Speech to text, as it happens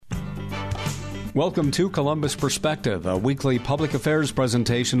Welcome to Columbus Perspective, a weekly public affairs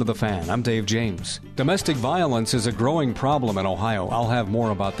presentation of The Fan. I'm Dave James. Domestic violence is a growing problem in Ohio. I'll have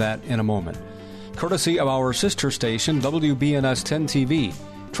more about that in a moment. Courtesy of our sister station, WBNS 10 TV,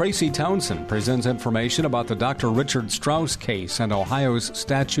 Tracy Townsend presents information about the Dr. Richard Strauss case and Ohio's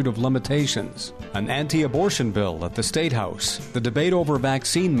statute of limitations, an anti-abortion bill at the State House, the debate over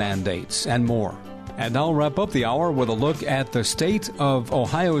vaccine mandates, and more. And I'll wrap up the hour with a look at the state of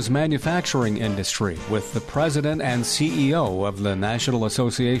Ohio's manufacturing industry with the president and CEO of the National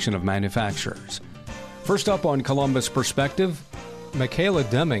Association of Manufacturers. First up on Columbus Perspective, Michaela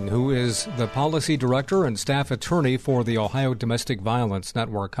Deming, who is the policy director and staff attorney for the Ohio Domestic Violence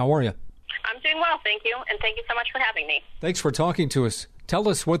Network. How are you? I'm doing well, thank you, and thank you so much for having me. Thanks for talking to us. Tell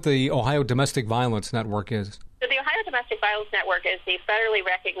us what the Ohio Domestic Violence Network is. So the Ohio Domestic Violence Network is the federally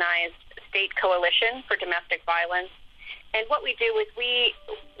recognized state coalition for domestic violence. And what we do is we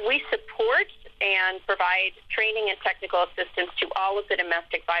support and provide training and technical assistance to all of the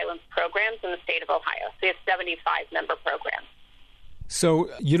domestic violence programs in the state of Ohio. So we have 75 member programs.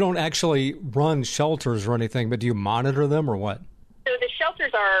 So you don't actually run shelters or anything, but do you monitor them or what? So the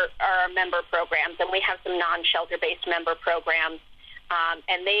shelters are our member programs, and we have some non-shelter-based member programs.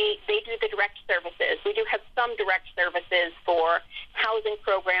 And they do the direct services. We do have some direct services for housing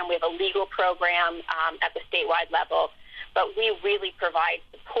program. We have a legal program at the statewide level. But we really provide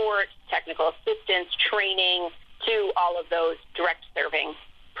support, technical assistance, training to all of those direct serving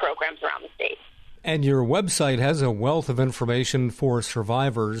programs around the state. And your website has a wealth of information for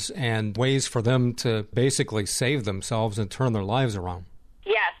survivors and ways for them to basically save themselves and turn their lives around.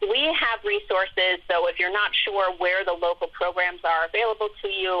 Yes, we have resources, so if you're not sure where the local programs are available to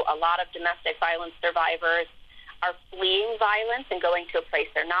you, a lot of domestic violence survivors are fleeing violence and going to a place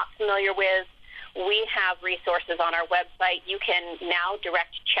they're not familiar with. We have resources on our website. You can now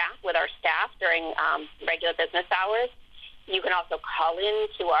direct chat with our staff during regular business hours. You can also call in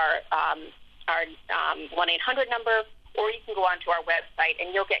to our 1-800 number, or you can go onto our website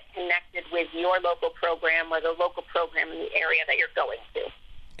and you'll get connected with your local program or the local program in the area that you're going to.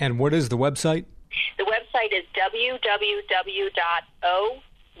 And what is the website? The website is www.odvn.org.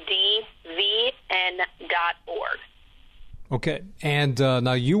 Okay. And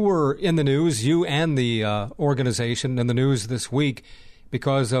now you were in the news, you and the organization in the news this week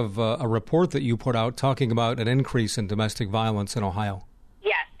because of a report that you put out talking about an increase in domestic violence in Ohio.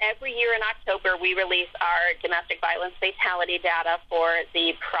 Yes. Every year in October, we release our domestic violence fatality data for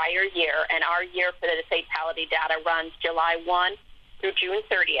the prior year, and our year for the fatality data runs July 1 through June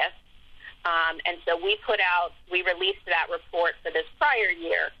 30th. And so we released that report for this prior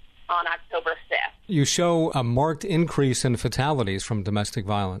year on October 5th. You show a marked increase in fatalities from domestic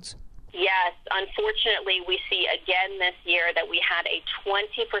violence. Yes. Unfortunately, we see again this year that we had a 20%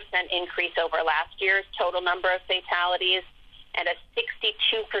 increase over last year's total number of fatalities and a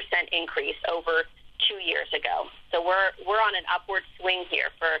 62% increase over 2 years ago. So we're on an upward swing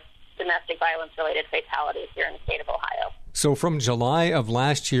here for domestic violence-related fatalities here in the state of Ohio. So from July of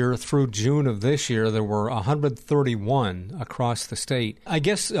last year through June of this year, there were 131 across the state. I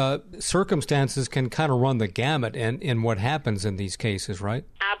guess circumstances can kind of run the gamut in what happens in these cases, right?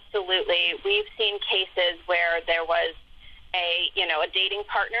 Absolutely. We've seen cases where there was a dating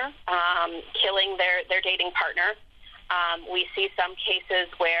partner killing their dating partner. We see some cases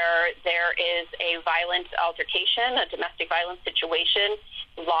where there is a violent altercation, a domestic violence situation.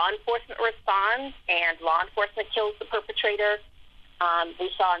 Law enforcement responds, and law enforcement kills the perpetrator. We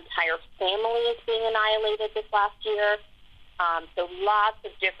saw entire families being annihilated this last year. So lots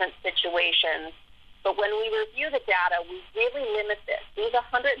of different situations. But when we review the data, we really limit this. These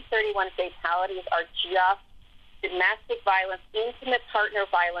 131 fatalities are just domestic violence, intimate partner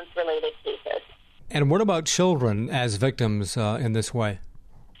violence-related cases. And what about children as victims in this way?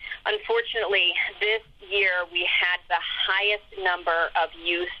 Unfortunately, this year we had the highest number of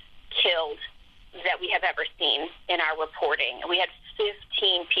youth killed that we have ever seen in our reporting. We had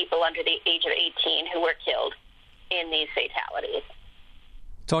 15 people under the age of 18 who were killed in these fatalities.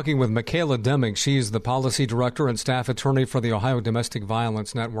 Talking with Michaela Deming, she's the policy director and staff attorney for the Ohio Domestic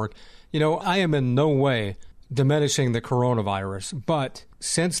Violence Network. You know, I am in no way diminishing the coronavirus, but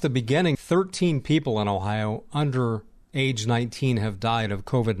since the beginning, 13 people in Ohio under age 19 have died of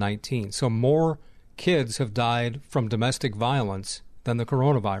COVID-19. So more kids have died from domestic violence than the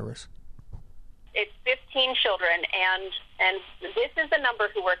coronavirus. It's 15 children, and this is the number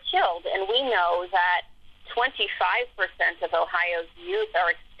who were killed, and we know that 25% of Ohio's youth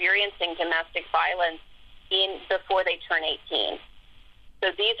are experiencing domestic violence before they turn 18. So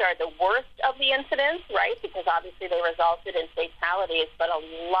these are the worst of the incidents, right, because obviously they resulted in fatalities, but a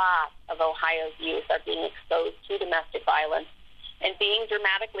lot of Ohio's youth are being exposed to domestic violence and being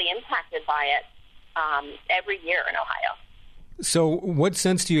dramatically impacted by it every year in Ohio. So what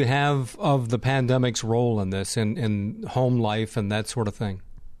sense do you have of the pandemic's role in this, in home life and that sort of thing?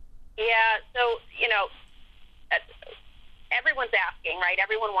 Yeah, so, everyone's asking, right?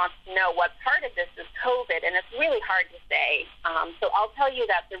 Everyone wants to know what part of this is COVID, and it's really hard to say. So I'll tell you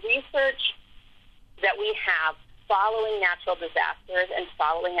that the research that we have following natural disasters and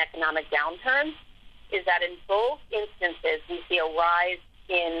following economic downturns is that in both instances we see a rise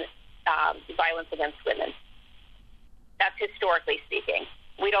in violence against women. That's historically speaking.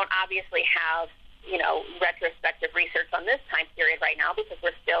 We don't obviously have, retrospective research on this time period right now because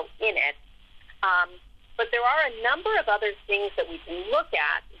we're still in it. But there are a number of other things that we can look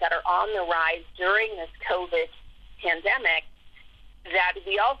at that are on the rise during this COVID pandemic that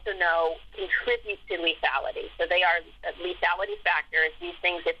we also know contribute to lethality. So they are lethality factors. These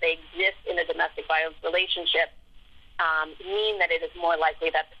things, if they exist in a domestic violence relationship, mean that it is more likely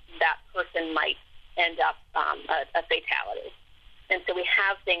that that person might end up a fatality. And so we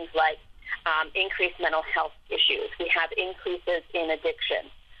have things like increased mental health issues. We have increases in addiction.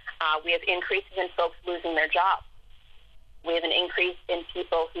 We have increases in folks losing their jobs. We have an increase in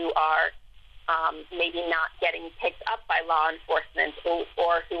people who are maybe not getting picked up by law enforcement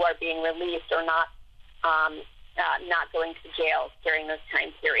or who are being released or not going to jail during this time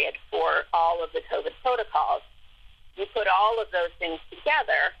period for all of the COVID protocols. You put all of those things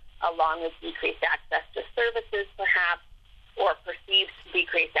together, along with decreased access to services, perhaps, or perceived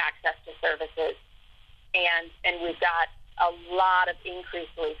decreased access to services, and we've got a lot of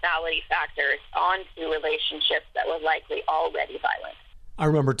increased lethality factors onto relationships that were likely already violent. I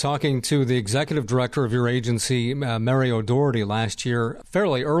remember talking to the executive director of your agency, Mary O'Doherty, last year,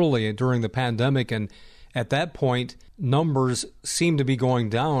 fairly early during the pandemic, and at that point, numbers seemed to be going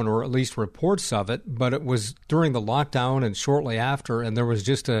down, or at least reports of it, but it was during the lockdown and shortly after, and there was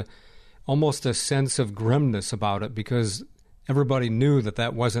just almost a sense of grimness about it because everybody knew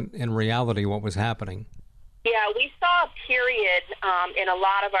that wasn't in reality what was happening. Yeah, we saw a period in a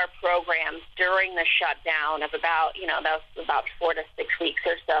lot of our programs during the shutdown of about 4 to 6 weeks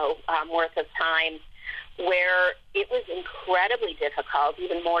or so worth of time where it was incredibly difficult,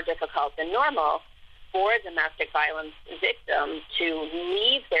 even more difficult than normal, for a domestic violence victim to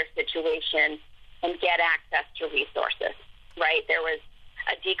leave their situation and get access to resources, right? There was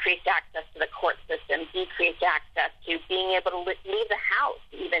a decreased access to the court system, decreased access to being able to leave the house,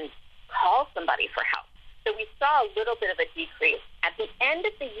 even call somebody for help. So we saw a little bit of a decrease. At the end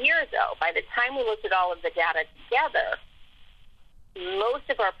of the year, though, by the time we looked at all of the data together, most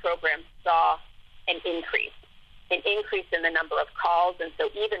of our programs saw an increase in the number of calls. And so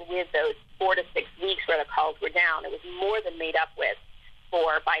even with those 4 to 6 weeks where the calls were down, it was more than made up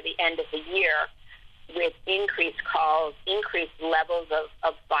for by the end of the year with increased calls, increased levels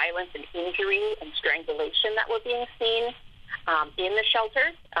of violence and injury and strangulation that were being seen in the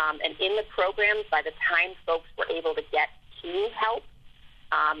shelters and in the programs. By the time folks were able to get to help,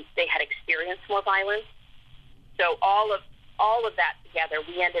 they had experienced more violence. So all of that together,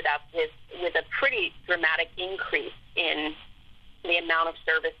 we ended up with a pretty dramatic increase in the amount of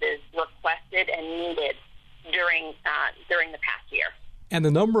services requested and needed during the past year. And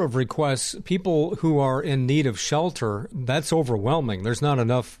the number of requests, people who are in need of shelter, that's overwhelming. There's not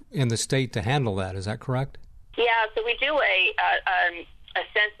enough in the state to handle that. Is that correct? Yeah, so we do a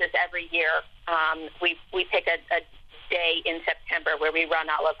census every year. We pick a day in September where we run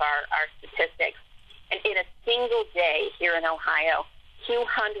all of our statistics. And in a single day here in Ohio,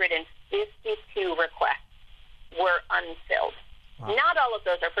 252 requests were unfilled. Wow. Not all of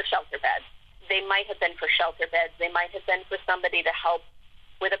those are for shelter beds. They might have been for shelter beds. They might have been for somebody to help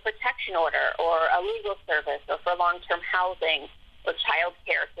with a protection order or a legal service or for long-term housing or child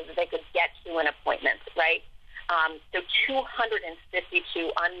care so that they could get to an appointment, right? So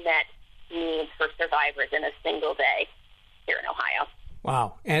 252 unmet needs for survivors in a single day here in Ohio.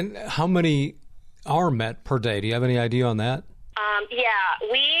 Wow. And how many are met per day? Do you have any idea on that?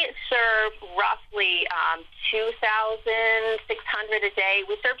 We serve roughly 2,600 a day.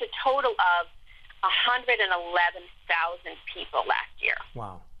 We served a total of 111,000 people last year.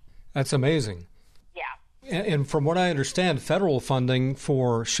 Wow. That's amazing. Yeah. And from what I understand, federal funding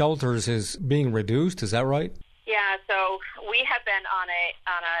for shelters is being reduced. Is that right? Yeah, so we have been on a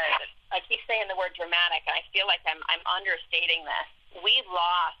I keep saying the word dramatic, and I feel like I'm understating this. We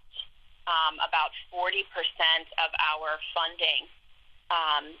lost about 40% of our funding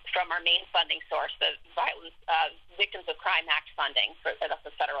from our main funding source, the Violence Victims of Crime Act funding, that's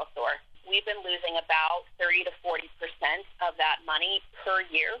a federal source. We've been losing about 30 to 40% of that money per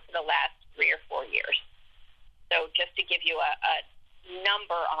year for the last 3 or 4 years. So just to give you a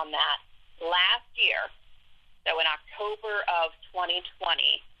number on that, last year, so in October of 2020,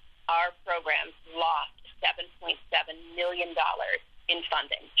 our programs lost $7.7 million in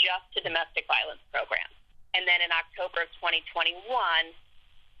funding just to domestic violence programs. And then in October of 2021,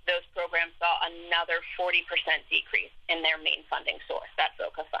 those programs saw another 40% decrease in their main funding source, that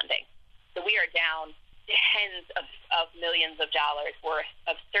VOCA funding. So we are down tens of millions of dollars worth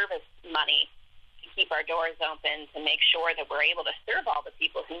of service money to keep our doors open, to make sure that we're able to serve all the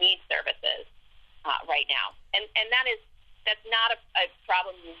people who need services right now. And that's not a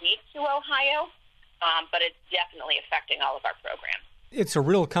problem unique to Ohio, but it's definitely affecting all of our programs. It's a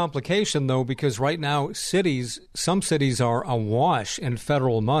real complication, though, because right now some cities are awash in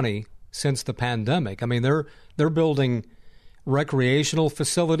federal money since the pandemic. I mean, they're building recreational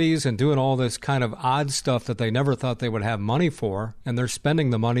facilities and doing all this kind of odd stuff that they never thought they would have money for, and they're spending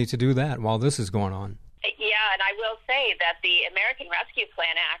the money to do that while this is going on. Yeah, and I will say that the American Rescue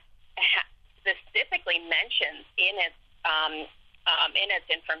Plan Act specifically mentions in its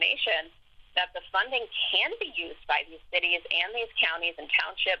information that the funding can be used by these cities and these counties and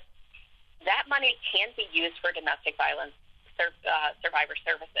townships. That money can be used for domestic violence survivor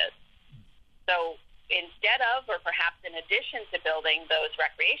services. So instead of, or perhaps in addition to building those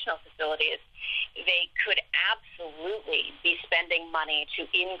recreational facilities, they could absolutely be spending money to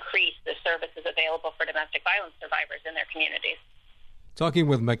increase the services available for domestic violence survivors in their communities. Talking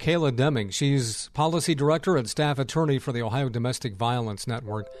with Michaela Deming. She's policy director and staff attorney for the Ohio Domestic Violence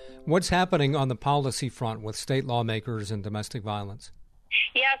Network. What's happening on the policy front with state lawmakers and domestic violence?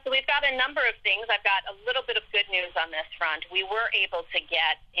 Yeah, so we've got a number of things. I've got a little bit of good news on this front. We were able to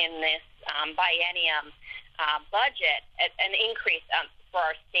get in this biennium budget an increase for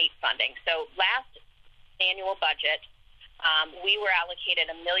our state funding. So last annual budget, we were allocated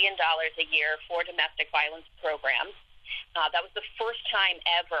 $1 million a year for domestic violence programs. That was the first time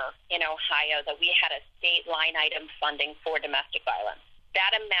ever in Ohio that we had a state line item funding for domestic violence.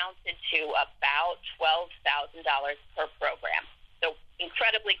 That amounted to about $12,000 per program. So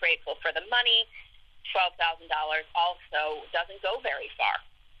incredibly grateful for the money. $12,000 also doesn't go very far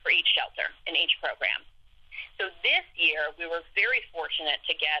for each shelter in each program. So this year, we were very fortunate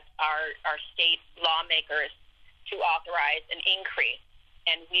to get our state lawmakers to authorize an increase,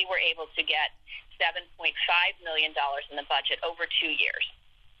 and we were able to get $7.5 million in the budget over 2 years.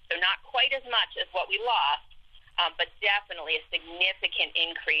 So not quite as much as what we lost, but definitely a significant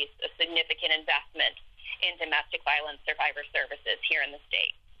increase, a significant investment in domestic violence survivor services here in the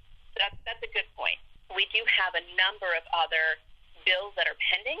state. So that's a good point. We do have a number of other bills that are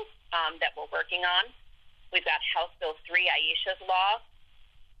pending that we're working on. We've got House Bill 3, Aisha's Law.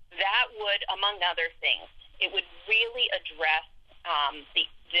 That would, among other things, it would really address the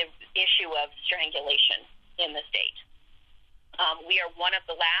issue of strangulation in the state. We are one of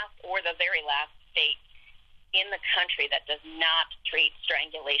the last, or the very last state in the country that does not treat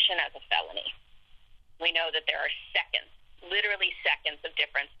strangulation as a felony. We know that there are seconds, literally seconds of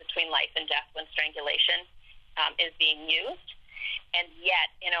difference between life and death when strangulation is being used. And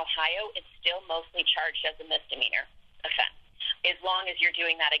yet, in Ohio, it's still mostly charged as a misdemeanor offense, as long as you're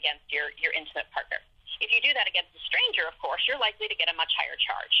doing that against your intimate partner. If you do that against a stranger, of course, you're likely to get a much higher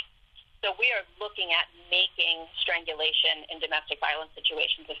charge. So we are looking at making strangulation in domestic violence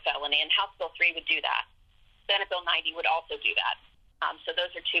situations a felony, and House Bill 3 would do that. Senate Bill 90 would also do that. So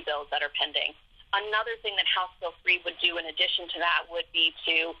those are two bills that are pending. Another thing that House Bill 3 would do in addition to that would be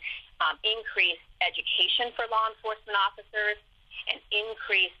to increase education for law enforcement officers and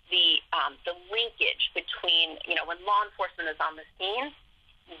increase the linkage between, when law enforcement is on the scene,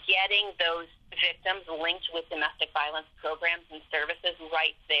 getting those victims linked with domestic violence programs and services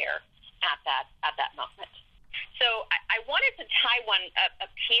right there at that moment. So I wanted to tie a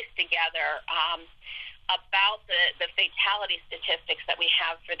piece together about the fatality statistics that we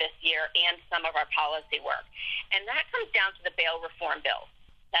have for this year and some of our policy work. And that comes down to the bail reform bill.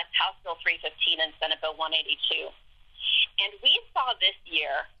 That's House Bill 315 and Senate Bill 182. And we saw this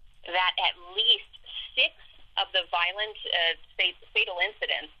year that at least 6 of the violent fatal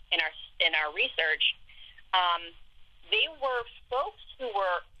incidents in our research, they were folks who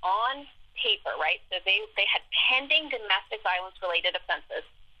were on paper, right? So they had pending domestic violence related offenses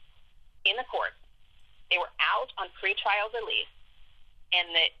in the court. They were out on pretrial release, and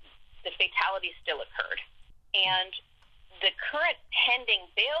the fatality still occurred. And the current pending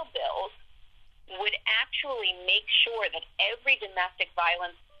bail bills would actually make sure that every domestic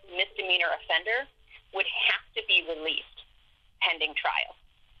violence misdemeanor offender would have to be released pending trial.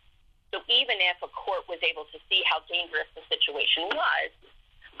 So even if a court was able to see how dangerous the situation was,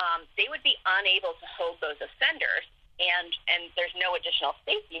 they would be unable to hold those offenders, and there's no additional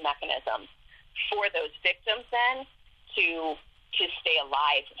safety mechanism for those victims then to stay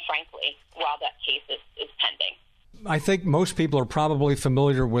alive, frankly, while that case is pending. I think most people are probably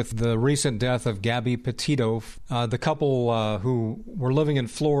familiar with the recent death of Gabby Petito, the couple who were living in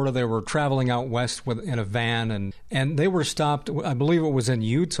Florida. They were traveling out west in a van, and they were stopped, I believe it was in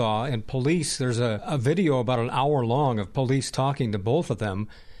Utah, and police, there's a video about an hour long of police talking to both of them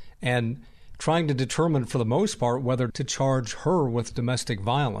and trying to determine, for the most part, whether to charge her with domestic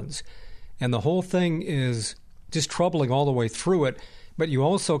violence. And the whole thing is just troubling all the way through it, but you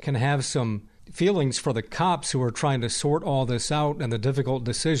also can have some feelings for the cops who are trying to sort all this out and the difficult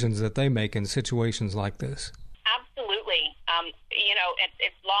decisions that they make in situations like this. Absolutely.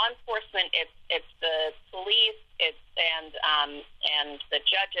 It's law enforcement, it's the police, and the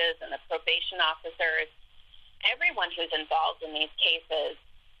judges and the probation officers. Everyone who's involved in these cases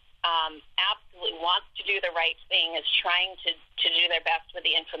absolutely wants to do the right thing, is trying to do their best with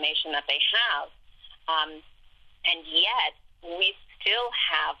the information that they have. And yet, we still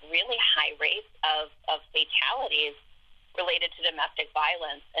have really high rates of fatalities related to domestic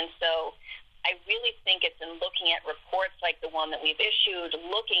violence. And so I really think it's in looking at reports like the one that we've issued,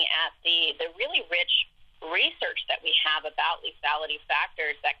 looking at the really rich research that we have about lethality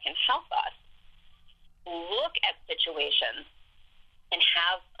factors that can help us look at situations and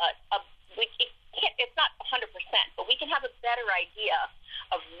have it's not 100%, but we can have a better idea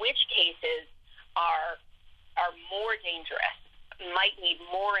of which cases are more dangerous, might need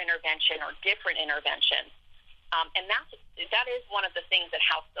more intervention or different intervention. And that is one of the things that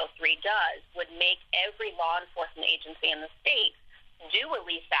House Bill 3 does, would make every law enforcement agency in the state do a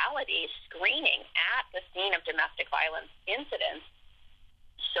lethality screening at the scene of domestic violence incidents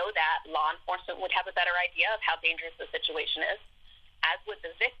so that law enforcement would have a better idea of how dangerous the situation is, as would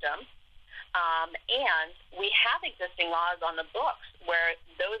the victim. And we have existing laws on the books where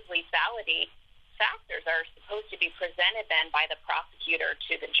those lethality factors are supposed to be presented then by the prosecutor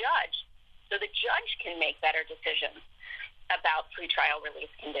to the judge, so the judge can make better decisions about pretrial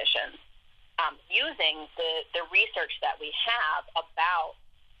release conditions, using the research that we have about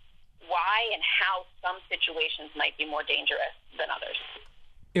why and how some situations might be more dangerous than others.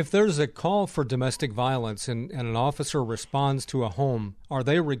 If there's a call for domestic violence and an officer responds to a home, are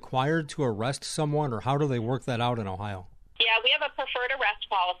they required to arrest someone, or how do they work that out in Ohio? Yeah, we have a preferred arrest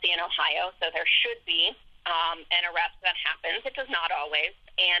policy in Ohio, so there should be an arrest that happens. It does not always,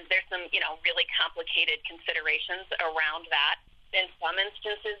 and there's some, really complicated considerations around that. In some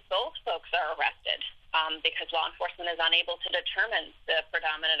instances, both folks are arrested because law enforcement is unable to determine the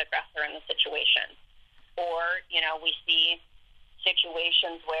predominant aggressor in the situation. Or, we see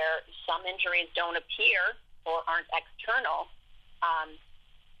situations where some injuries don't appear or aren't external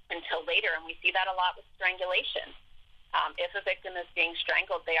until later, and we see that a lot with strangulation. If a victim is being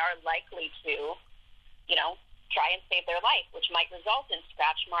strangled, they are likely to, try and save their life, which might result in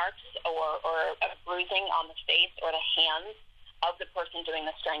scratch marks or a bruising on the face or the hands of the person doing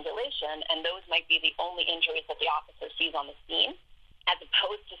the strangulation, and those might be the only injuries that the officer sees on the scene, as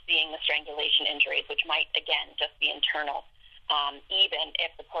opposed to seeing the strangulation injuries, which might, again, just be internal, even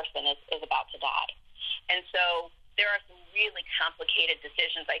if the person is about to die. And so there are some really complicated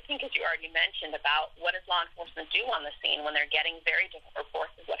decisions, I think, as you already mentioned, about what does law enforcement do on the scene when they're getting very different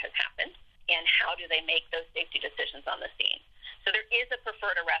reports of what has happened, and how do they make those safety decisions on the scene. So there is a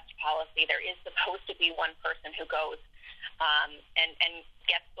preferred arrest policy. There is supposed to be one person who goes and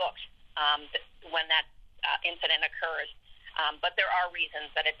gets booked when that incident occurs. But there are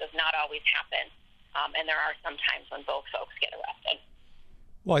reasons that it does not always happen, and there are some times when both folks get arrested.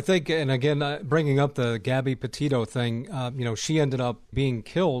 Well, I think, and again, bringing up the Gabby Petito thing, she ended up being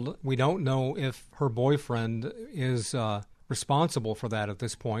killed. We don't know if her boyfriend is responsible for that at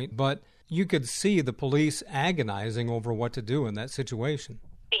this point, but you could see the police agonizing over what to do in that situation.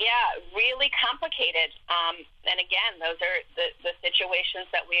 Yeah, really complicated. And again, those are the situations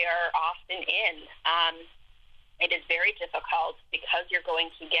that we are often in. It is very difficult because you're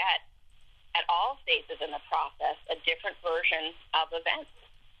going to get, at all phases in the process, a different version of events.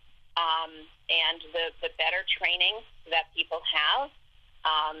 And the better training that people have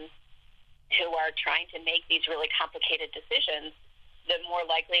who are trying to make these really complicated decisions, the more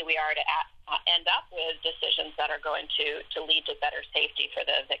likely we are to end up with decisions that are going to lead to better safety for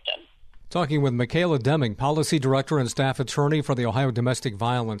the victim. Talking with Michaela Deming, Policy Director and Staff Attorney for the Ohio Domestic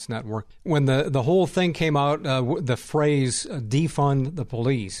Violence Network. When the whole thing came out, the phrase defund the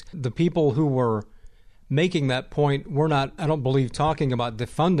police, the people who were making that point were not, I don't believe, talking about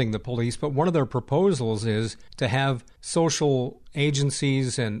defunding the police, but one of their proposals is to have social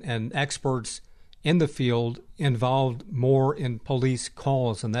agencies and experts in the field involved more in police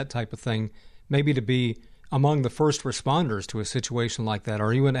calls and that type of thing, maybe to be among the first responders to a situation like that.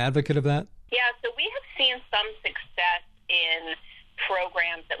 Are you an advocate of that? Yeah, so we have seen some success in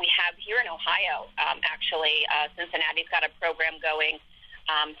programs that we have here in Ohio. Actually, Cincinnati's got a program going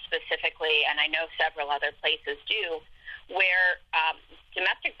specifically, and I know several other places do, where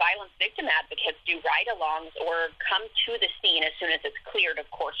domestic violence victim advocates do ride-alongs or come to the scene as soon as it's cleared, of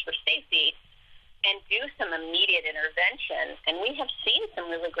course, for safety, and do some immediate intervention. And we have seen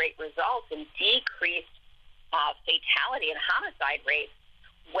some really great results in decreased fatality and homicide rates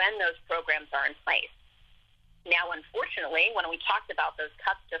when those programs are in place. Now, unfortunately, when we talked about those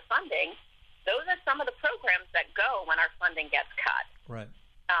cuts to funding, those are some of the programs that go when our funding gets cut. Right.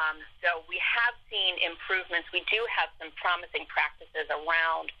 So we have seen improvements. We do have some promising practices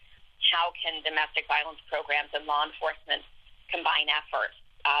around how can domestic violence programs and law enforcement combine efforts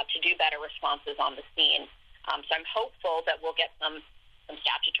to do better responses on the scene. So I'm hopeful that we'll get some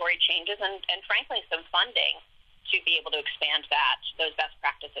statutory changes and frankly, some funding to be able to expand those best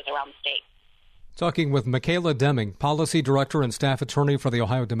practices around the state. Talking with Michaela Deming, Policy Director and Staff Attorney for the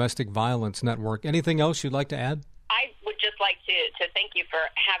Ohio Domestic Violence Network. Anything else you'd like to add? I would just like to thank you for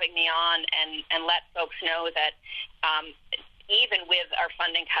having me on and let folks know that even with our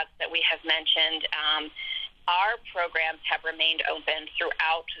funding cuts that we have mentioned, our programs have remained open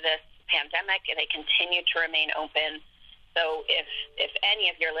throughout this pandemic, and they continue to remain open. So if any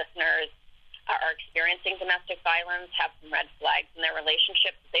of your listeners are experiencing domestic violence, have some red flags in their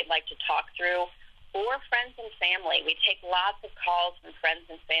relationships that they'd like to talk through, or friends and family. We take lots of calls from friends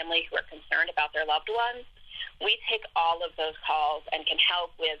and family who are concerned about their loved ones. We take all of those calls and can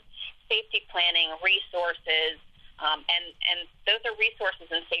help with safety planning, resources, and those are resources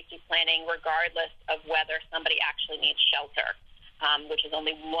and safety planning regardless of whether somebody actually needs shelter, which is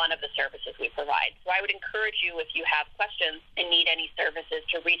only one of the services we provide. So I would encourage you, if you have questions and need any services,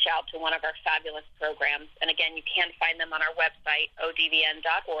 to reach out to one of our fabulous programs. And again, you can find them on our website,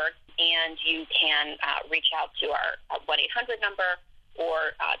 odvn.org, and you can reach out to our 1-800 number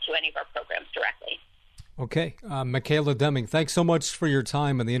or to any of our programs directly. Okay. Michaela Deming, thanks so much for your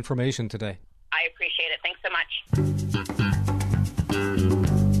time and the information today. I appreciate it. Thanks so much.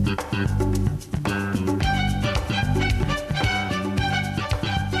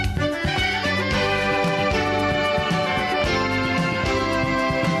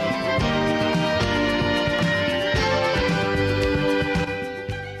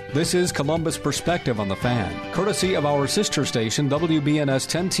 This is Columbus Perspective on the Fan, courtesy of our sister station, WBNS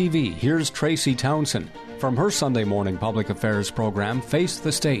 10 TV. Here's Tracy Townsend from her Sunday morning public affairs program, Face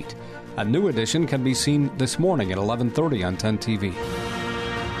the State. A new edition can be seen this morning at 11:30 on 10 TV.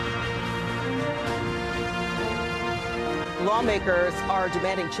 Lawmakers are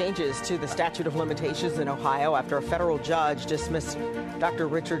demanding changes to the statute of limitations in Ohio after a federal judge dismissed Dr.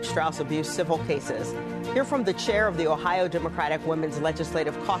 Richard Strauss abuse civil cases. Hear from the chair of the Ohio Democratic Women's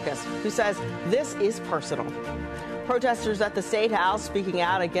Legislative Caucus, who says this is personal. Protesters at the State House speaking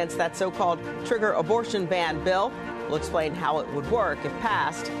out against that so-called trigger abortion ban bill. We'll explain how it would work if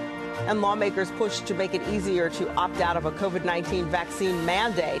passed. And lawmakers push to make it easier to opt out of a COVID-19 vaccine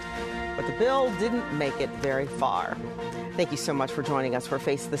mandate. But the bill didn't make it very far. Thank you so much for joining us for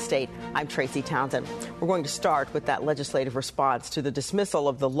Face the State. I'm Tracy Townsend. We're going to start with that legislative response to the dismissal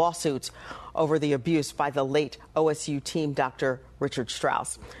of the lawsuits over the abuse by the late OSU team Dr. Richard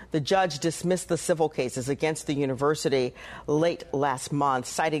Strauss. The judge dismissed the civil cases against the university late last month,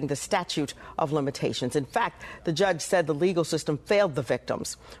 citing the statute of limitations. In fact, the judge said the legal system failed the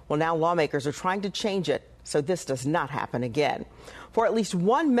victims. Well, now lawmakers are trying to change it so this does not happen again. For at least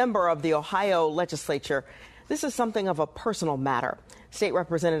one member of the Ohio legislature, this is something of a personal matter. State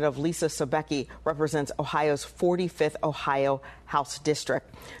Representative Lisa Sobecki represents Ohio's 45th Ohio House District.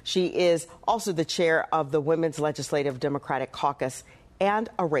 She is also the chair of the Women's Legislative Democratic Caucus and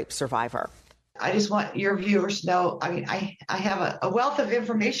a rape survivor. I just want your viewers to know, I have a wealth of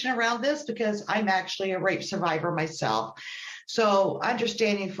information around this because I'm actually a rape survivor myself. So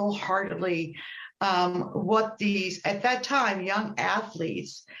understanding full-heartedly what these, at that time, young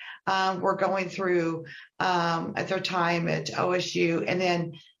athletes were going through at their time at OSU. And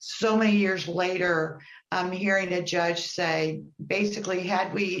then so many years later, I'm hearing a judge say, basically,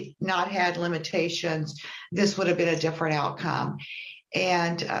 had we not had limitations, this would have been a different outcome.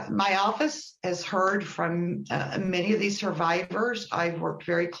 And my office has heard from many of these survivors. I've worked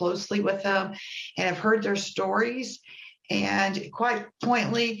very closely with them and have heard their stories. And quite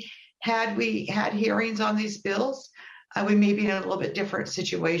pointedly, had we had hearings on these bills, we may be in a little bit different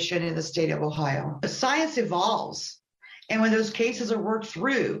situation in the state of Ohio. Science evolves. And when those cases are worked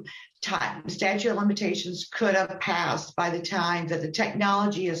through, statute of limitations could have passed by the time that the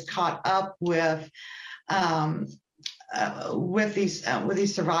technology is caught up with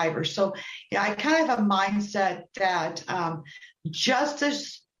these survivors. So I kind of have a mindset that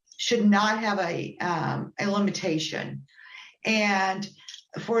justice should not have a limitation. And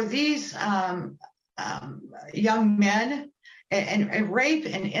for these young men, and rape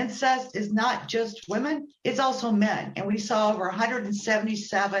and incest is not just women, it's also men. And we saw over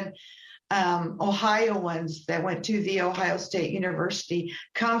 177 Ohioans that went to the Ohio State University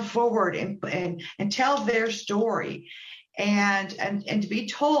come forward and tell their story. And to be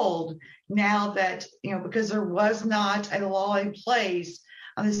told now that, because there was not a law in place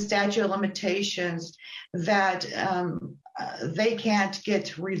on the statute of limitations, that they can't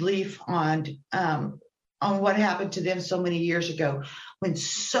get relief on what happened to them so many years ago, when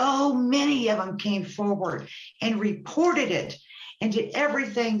so many of them came forward and reported it and did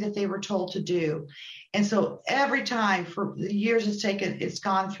everything that they were told to do. And so every time for the years it's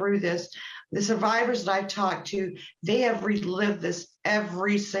gone through this, the survivors that I've talked to, they have relived this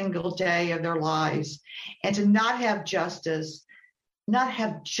every single day of their lives. And to not have justice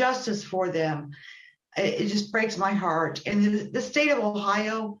for them, it just breaks my heart. And the state of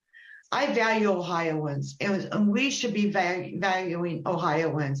Ohio, I value Ohioans, and we should be valuing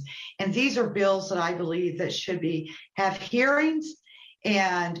Ohioans. And these are bills that I believe that should have hearings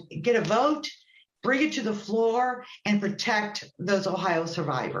and get a vote, bring it to the floor, and protect those Ohio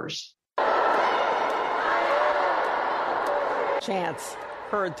survivors. Chants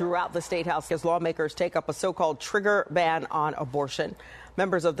heard throughout the State House as lawmakers take up a so-called trigger ban on abortion.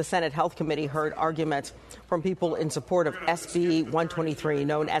 Members of the Senate Health Committee heard arguments from people in support of SB 123,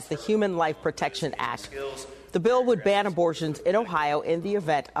 known as the Human Life Protection Act. The bill would ban abortions in Ohio in the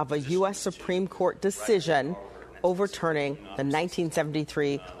event of a U.S. Supreme Court decision overturning the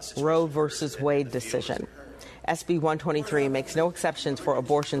 1973 Roe v. Wade decision. SB 123 makes no exceptions for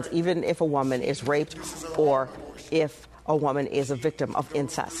abortions, even if a woman is raped or if a woman is a victim of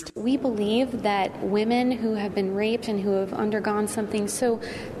incest. We believe that women who have been raped and who have undergone something so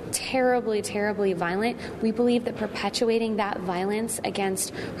terribly, terribly violent, we believe that perpetuating that violence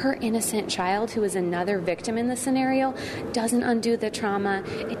against her innocent child, who is another victim in the scenario, doesn't undo the trauma,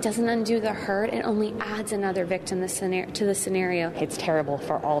 it doesn't undo the hurt, it only adds another victim to the scenario. It's terrible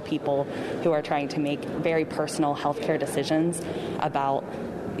for all people who are trying to make very personal healthcare decisions about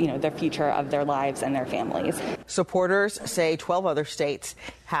the future of their lives and their families. Supporters say 12 other states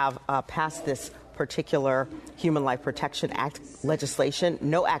have passed this particular Human Life Protection Act legislation.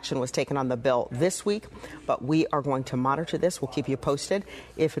 No action was taken on the bill this week, but we are going to monitor this. We'll keep you posted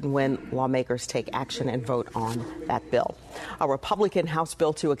if and when lawmakers take action and vote on that bill. A Republican House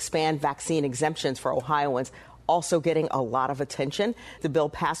bill to expand vaccine exemptions for Ohioans also getting a lot of attention. The bill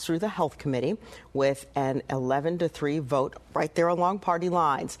passed through the Health Committee with an 11-3 vote right there along party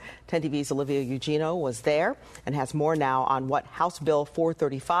lines. 10 TV's Olivia Eugenio was there and has more now on what House Bill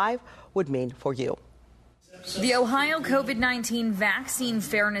 435 would mean for you. The Ohio COVID-19 Vaccine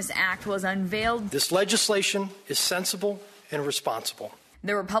Fairness Act was unveiled. This legislation is sensible and responsible.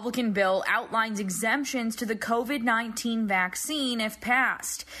 The Republican bill outlines exemptions to the COVID-19 vaccine if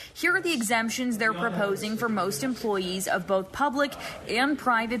passed. Here are the exemptions they're proposing for most employees of both public and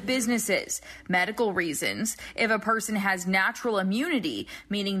private businesses. Medical reasons: if a person has natural immunity,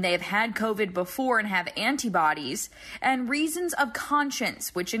 meaning they've had COVID before and have antibodies, and reasons of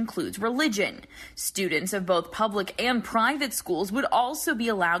conscience, which includes religion. Students of both public and private schools would also be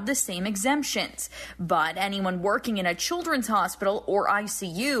allowed the same exemptions, but anyone working in a children's hospital or ICU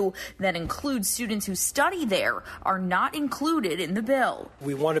that includes students who study there are not included in the bill.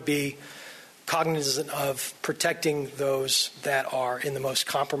 We want to be cognizant of protecting those that are in the most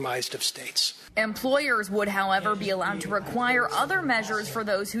compromised of states. Employers would, however, be allowed to require other measures for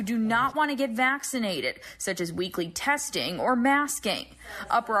those who do not want to get vaccinated, such as weekly testing or masking.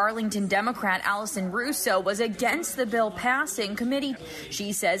 Upper Arlington Democrat Allison Russo was against the bill passing committee.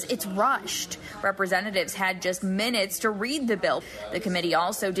 She says it's rushed. Representatives had just minutes to read the bill. The committee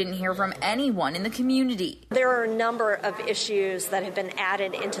also didn't hear from anyone in the community. There are a number of issues that have been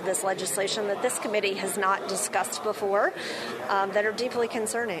added into this legislation that that this committee has not discussed before that are deeply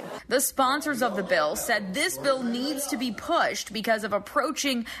concerning. The sponsors of the bill said this bill needs to be pushed because of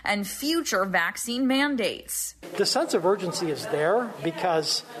approaching and future vaccine mandates. The sense of urgency is there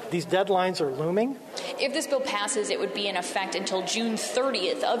because these deadlines are looming. If this bill passes, it would be in effect until June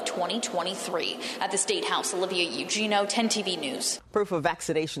 30th of 2023. At the State House, Olivia Eugenio, 10 TV News. Proof of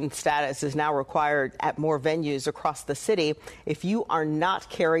vaccination status is now required at more venues across the city. If you are not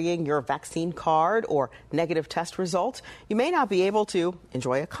carrying your vaccine card or negative test result, you may not be able to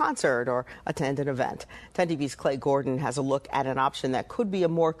enjoy a concert or attend an event. 10 TV's Clay Gordon has a look at an option that could be a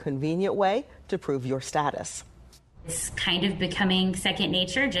more convenient way to prove your status. It's kind of becoming second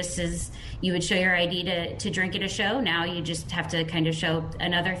nature, just as you would show your ID to drink at a show. Now you just have to kind of show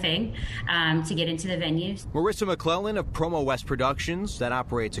another thing to get into the venues. Marissa McClellan of Promo West Productions, that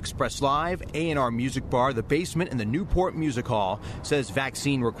operates Express Live, A&R Music Bar, The Basement, and the Newport Music Hall, says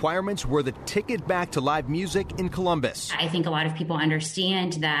vaccine requirements were the ticket back to live music in Columbus. I think a lot of people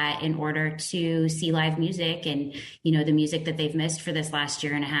understand that in order to see live music and, you know, the music that they've missed for this last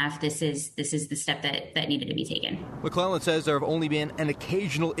year and a half, this is the step that needed to be taken. McClellan says there have only been an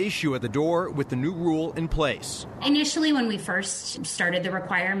occasional issue at the door with the new rule in place. Initially, when we first started the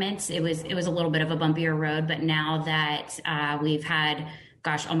requirements, it was a little bit of a bumpier road. But now that we've had,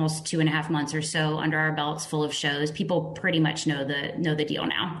 almost 2.5 months or so under our belts full of shows, people pretty much know the deal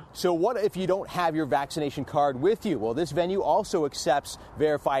now. So what if you don't have your vaccination card with you? Well, this venue also accepts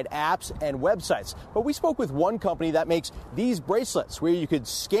verified apps and websites. But we spoke with one company that makes these bracelets where you could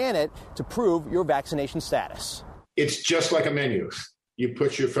scan it to prove your vaccination status. It's just like a menu. You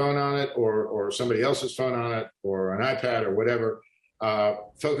put your phone on it or somebody else's phone on it or an iPad or whatever,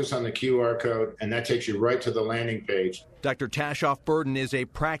 focus on the QR code, and that takes you right to the landing page. Dr. Tashoff Burden is a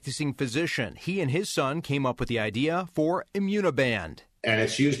practicing physician. He and his son came up with the idea for Immuniband. And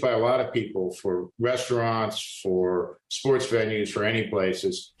it's used by a lot of people for restaurants, for sports venues, for any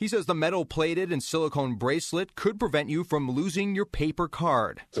places. He says the metal-plated and silicone bracelet could prevent you from losing your paper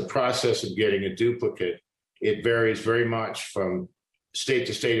card. The process of getting a duplicate, it varies very much from state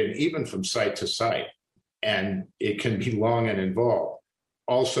to state and even from site to site, and it can be long and involved.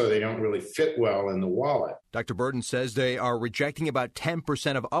 Also, they don't really fit well in the wallet. Dr. Burden says they are rejecting about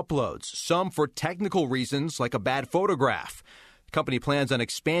 10% of uploads, some for technical reasons like a bad photograph. The company plans on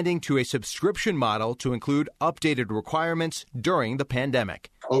expanding to a subscription model to include updated requirements during the pandemic.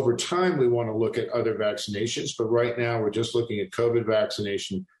 Over time, we want to look at other vaccinations, but right now we're just looking at COVID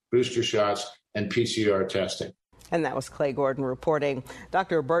vaccination, booster shots, and PCR testing. And that was Clay Gordon reporting.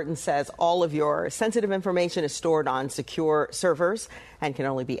 Dr. Burton says all of your sensitive information is stored on secure servers and can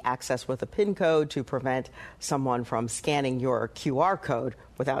only be accessed with a PIN code to prevent someone from scanning your QR code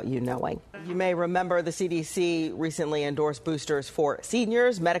without you knowing. You may remember the CDC recently endorsed boosters for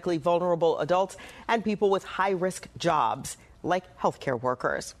seniors, medically vulnerable adults, and people with high-risk jobs, like healthcare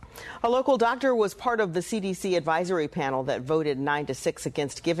workers. A local doctor was part of the CDC advisory panel that voted 9-6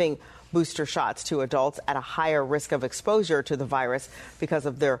 against giving booster shots to adults at a higher risk of exposure to the virus because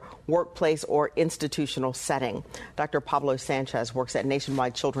of their workplace or institutional setting. Dr. Pablo Sanchez works at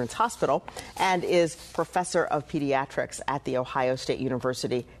Nationwide Children's Hospital and is professor of pediatrics at the Ohio State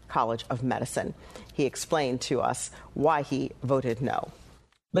University College of Medicine. He explained to us why he voted no.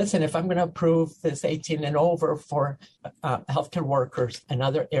 Listen, if I'm going to approve this 18 and over for healthcare workers and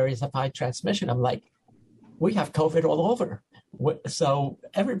other areas of high transmission, I'm like, we have COVID all over. So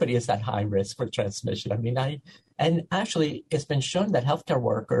everybody is at high risk for transmission. And actually, it's been shown that healthcare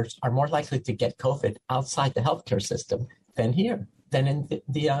workers are more likely to get COVID outside the healthcare system than here, than in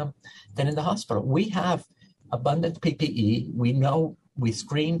the hospital. We have abundant PPE. We know we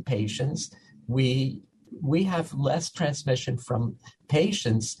screen patients. We have less transmission from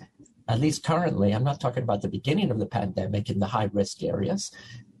patients, at least currently. I'm not talking about the beginning of the pandemic in the high-risk areas,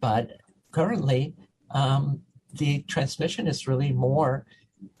 but currently the transmission is really more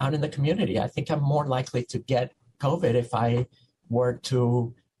out in the community. I think I'm more likely to get COVID if I were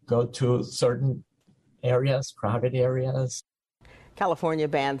to go to certain areas, crowded areas. California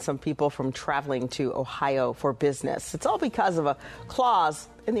banned some people from traveling to Ohio for business. It's all because of a clause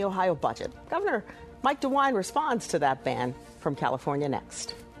in the Ohio budget. Governor Mike DeWine responds to that ban. From California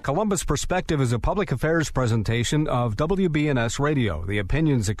next. Columbus Perspective is a public affairs presentation of WBNS Radio. The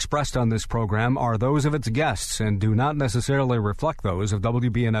opinions expressed on this program are those of its guests and do not necessarily reflect those of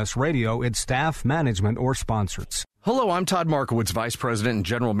WBNS Radio, its staff, management, or sponsors. Hello, I'm Todd Markowitz, Vice President and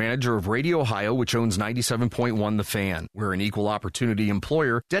General Manager of Radio Ohio, which owns 97.1 The Fan. We're an equal opportunity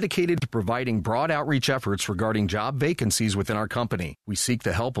employer dedicated to providing broad outreach efforts regarding job vacancies within our company. We seek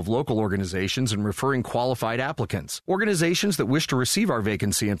the help of local organizations in referring qualified applicants. Organizations that wish to receive our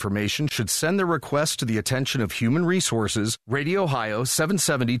vacancy information should send their requests to the attention of Human Resources, Radio Ohio,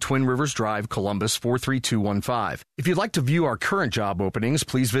 770 Twin Rivers Drive, Columbus, 43215. If you'd like to view our current job openings,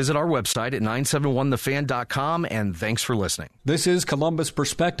 please visit our website at 971thefan.com, and thanks for listening. This is Columbus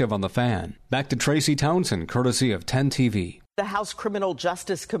Perspective on the Fan. Back to Tracy Townsend, courtesy of 10 TV. The House Criminal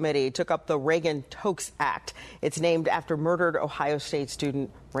Justice Committee took up the Reagan-Tokes Act. It's named after murdered Ohio State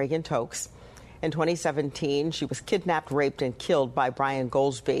student Reagan Tokes. In 2017, she was kidnapped, raped, and killed by Brian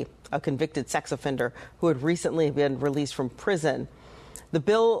Goldsby, a convicted sex offender who had recently been released from prison. The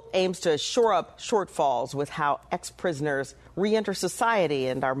bill aims to shore up shortfalls with how ex-prisoners re-enter society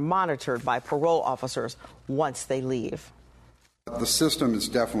and are monitored by parole officers once they leave. The system is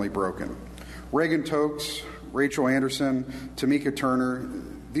definitely broken. Reagan Tokes, Rachel Anderson, Tamika Turner,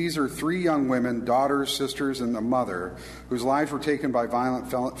 these are three young women, daughters, sisters, and a mother, whose lives were taken by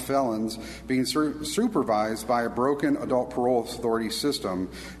violent felons being supervised by a broken adult parole authority system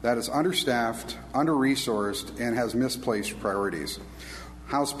that is understaffed, under-resourced, and has misplaced priorities.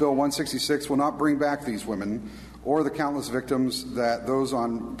 House Bill 166 will not bring back these women or the countless victims that those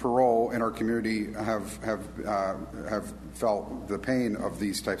on parole in our community have felt the pain of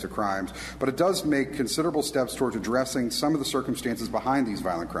these types of crimes, but it does make considerable steps towards addressing some of the circumstances behind these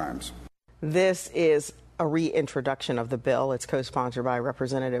violent crimes. This is a reintroduction of the bill. It's co-sponsored by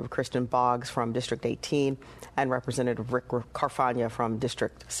Representative Kristen Boggs from District 18 and Representative Rick Carfagna from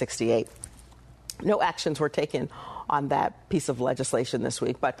District 68. No actions were taken on that piece of legislation this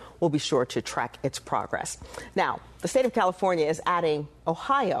week, but we'll be sure to track its progress. Now, the state of California is adding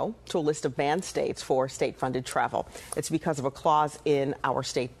Ohio to a list of banned states for state-funded travel. It's because of a clause in our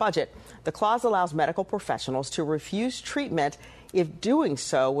state budget. The clause allows medical professionals to refuse treatment if doing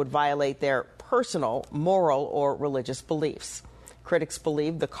so would violate their personal, moral, or religious beliefs. Critics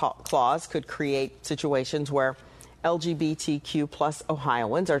believe the clause could create situations where LGBTQ plus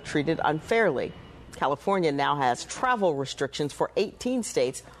Ohioans are treated unfairly. California now has travel restrictions for 18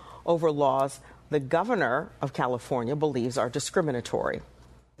 states over laws the governor of California believes are discriminatory.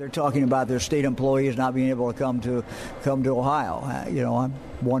 They're talking about their state employees not being able to come to Ohio. I'm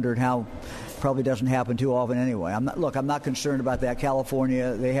wondering how. Probably doesn't happen too often anyway. I'm not concerned about that.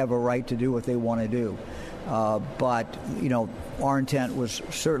 California, they have a right to do what they want to do. But our intent was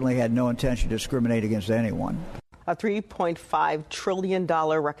certainly had no intention to discriminate against anyone. A $3.5 trillion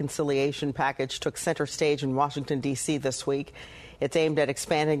reconciliation package took center stage in Washington, D.C. this week. It's aimed at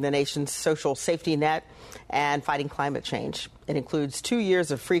expanding the nation's social safety net and fighting climate change. It includes 2 years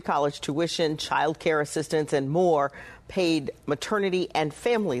of free college tuition, child care assistance, and more paid maternity and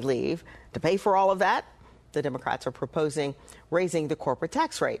family leave. To pay for all of that, the Democrats are proposing raising the corporate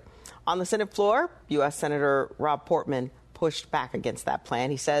tax rate. On the Senate floor, U.S. Senator Rob Portman pushed back against that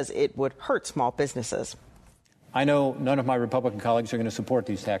plan. He says it would hurt small businesses. I know none of my Republican colleagues are going to support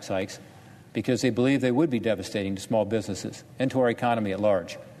these tax hikes because they believe they would be devastating to small businesses and to our economy at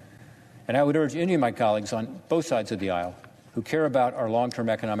large. And I would urge any of my colleagues on both sides of the aisle who care about our long-term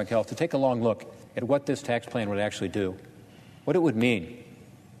economic health to take a long look at what this tax plan would actually do, what it would mean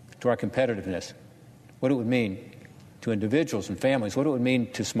to our competitiveness, what it would mean to individuals and families, what it would mean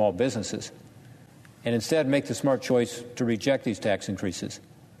to small businesses, and instead make the smart choice to reject these tax increases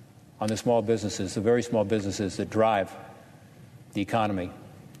on the small businesses, the very small businesses that drive the economy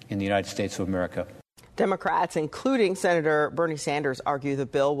in the United States of America. Democrats, including Senator Bernie Sanders, argue the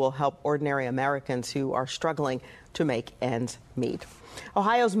bill will help ordinary Americans who are struggling to make ends meet.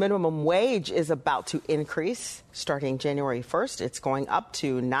 Ohio's minimum wage is about to increase starting January 1st. It's going up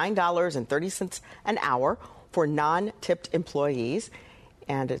to $9.30 an hour for non-tipped employees,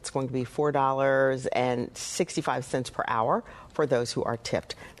 and it's going to be $4.65 per hour for those who are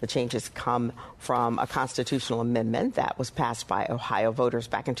tipped. The changes come from a constitutional amendment that was passed by Ohio voters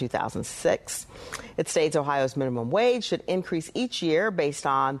back in 2006. It states Ohio's minimum wage should increase each year based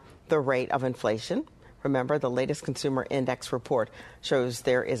on the rate of inflation. Remember, the latest Consumer Index report shows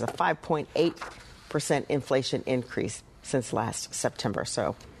there is a 5.8% inflation increase since last September.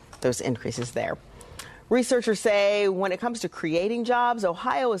 So those increases there. Researchers say when it comes to creating jobs,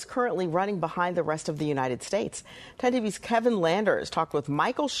 Ohio is currently running behind the rest of the United States. 10 TV's Kevin Landers talked with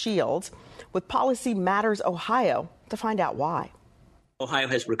Michael Shields with Policy Matters Ohio to find out why. Ohio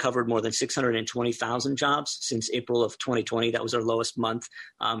has recovered more than 620,000 jobs since April of 2020. That was our lowest month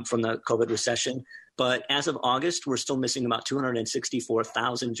from the COVID recession. But as of August, we're still missing about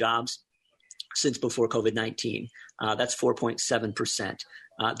 264,000 jobs. since before COVID-19. That's 4.7%.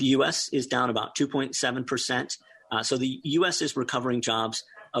 The U.S. is down about 2.7%. So the U.S. is recovering jobs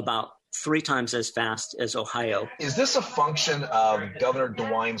about 3 times as fast as Ohio. Is this a function of Governor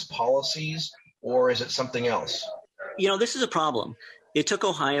DeWine's policies, or is it something else? This is a problem. It took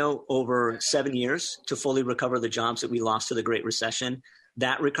Ohio over 7 years to fully recover the jobs that we lost to the Great Recession.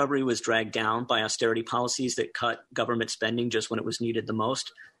 That recovery was dragged down by austerity policies that cut government spending just when it was needed the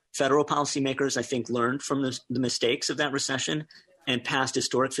most. Federal policymakers, I think, learned from the mistakes of that recession and passed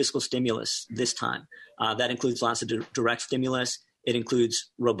historic fiscal stimulus this time. That includes lots of direct stimulus. It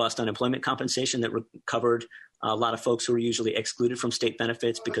includes robust unemployment compensation that recovered a lot of folks who are usually excluded from state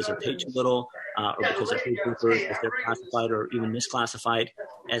benefits because they're paid too little or because they're paid too little, if they're classified or even misclassified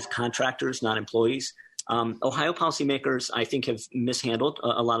as contractors, not employees. Ohio policymakers, I think, have mishandled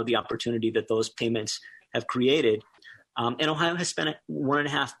a lot of the opportunity that those payments have created. And Ohio has spent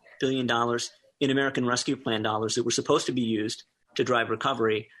 $1.5 billion in American Rescue Plan dollars that were supposed to be used to drive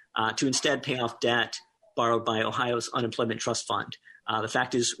recovery to instead pay off debt borrowed by Ohio's Unemployment Trust Fund. The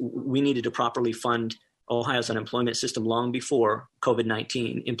fact is, we needed to properly fund Ohio's unemployment system long before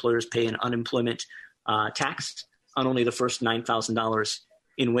COVID-19. Employers pay an unemployment tax on only the first $9,000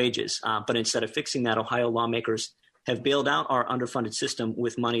 in wages. But instead of fixing that, Ohio lawmakers have bailed out our underfunded system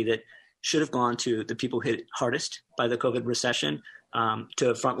with money that should have gone to the people hit hardest by the COVID recession,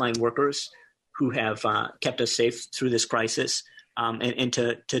 to frontline workers who have kept us safe through this crisis, and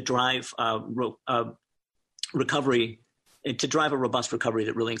to drive recovery, to drive a robust recovery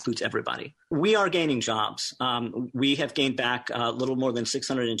that really includes everybody. We are gaining jobs. We have gained back a little more than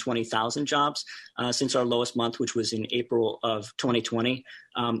 620,000 jobs since our lowest month, which was in April of 2020.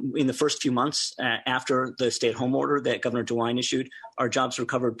 In the first few months after the stay-at-home order that Governor DeWine issued, our jobs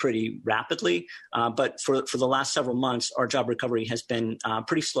recovered pretty rapidly. But for the last several months, our job recovery has been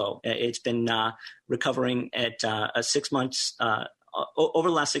pretty slow. It's been recovering at 6 months. Over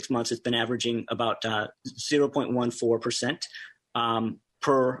the last 6 months, it's been averaging about 0.14%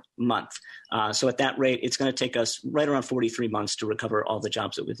 per month. So at that rate, it's going to take us right around 43 months to recover all the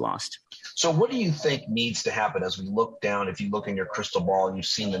jobs that we've lost. So what do you think needs to happen as we look down? If you look in your crystal ball and you've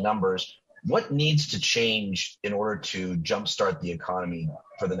seen the numbers, what needs to change in order to jumpstart the economy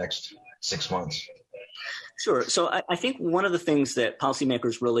for the next 6 months? Sure. So I think one of the things that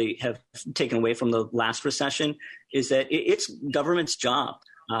policymakers really have taken away from the last recession is that it's government's job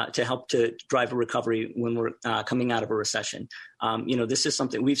to help to drive a recovery when we're coming out of a recession. This is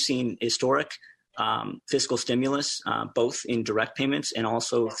something we've seen historic fiscal stimulus, both in direct payments and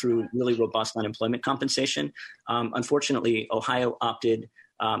also through really robust unemployment compensation. Unfortunately, Ohio opted,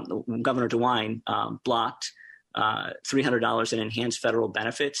 Governor DeWine blocked $300 in enhanced federal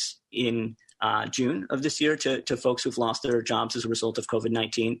benefits in June of this year to folks who've lost their jobs as a result of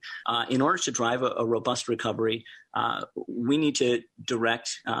COVID-19. In order to drive a robust recovery, we need to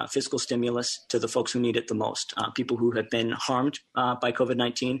direct fiscal stimulus to the folks who need it the most, people who have been harmed by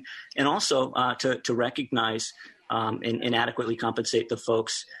COVID-19, and also to recognize and adequately compensate the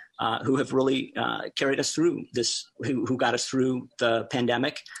folks who have really carried us through this, who got us through the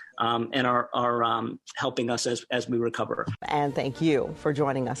pandemic and are helping us as we recover. And thank you for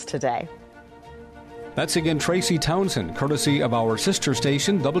joining us today. That's again Tracy Townsend, courtesy of our sister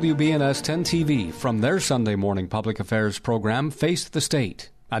station, WBNS 10 TV, from their Sunday morning public affairs program, Face the State.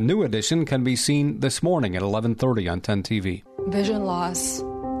 A new edition can be seen this morning at 11:30 on 10 TV. Vision loss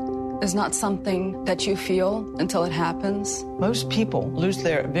is not something that you feel until it happens. Most people lose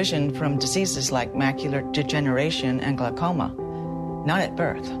their vision from diseases like macular degeneration and glaucoma, not at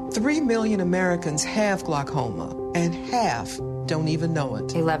birth. 3 million Americans have glaucoma, and half don't even know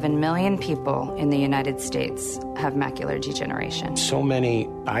it. 11 million people in the United States have macular degeneration. So many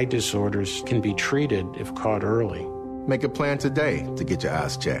eye disorders can be treated if caught early. Make a plan today to get your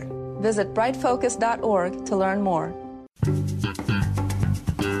eyes checked. Visit brightfocus.org to learn more.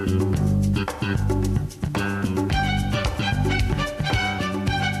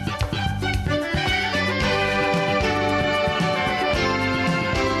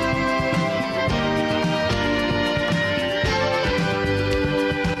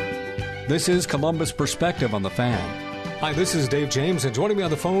 This is Columbus Perspective on the Fan. Hi, this is Dave James, and joining me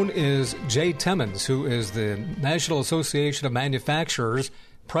on the phone is Jay Timmons, who is the National Association of Manufacturers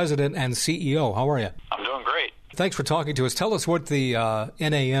President and CEO. How are you? I'm doing great. Thanks for talking to us. Tell us what the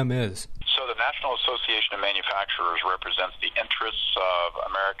NAM is. So the National Association of Manufacturers represents the interests of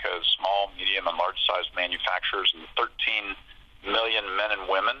America's small, medium, and large-sized manufacturers and 13 million men and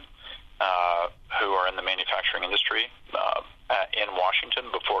women who are in the manufacturing industry in Washington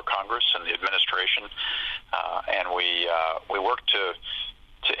before Congress and the administration, and we work to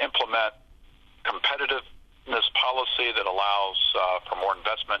implement competitiveness policy that allows for more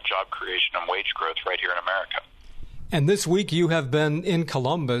investment, job creation, and wage growth right here in America. And this week you have been in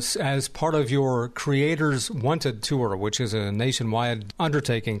Columbus as part of your Creators Wanted Tour, which is a nationwide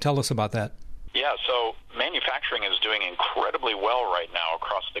undertaking. Tell us about that. Yeah, so manufacturing is doing incredibly well right now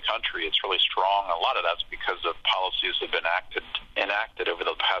across the country. It's really strong. A lot of that's because of policies that have been enacted over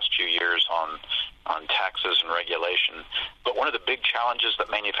the past few years on taxes and regulation. But one of the big challenges that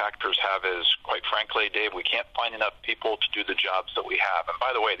manufacturers have is, quite frankly, Dave, we can't find enough people to do the jobs that we have. And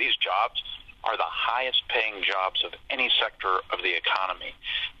by the way, these jobs are the highest paying jobs of any sector of the economy.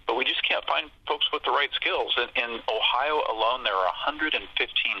 But we just can't find folks with the right skills. In Ohio alone, there are 115,000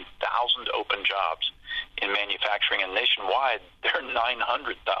 open jobs in manufacturing, and nationwide, there are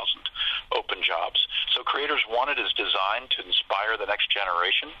 900,000 open jobs. So Creators Wanted is designed to inspire the next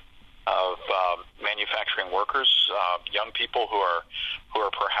generation of manufacturing workers, young people who are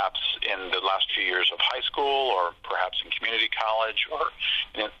perhaps in the last few years of high school, or perhaps in community college, or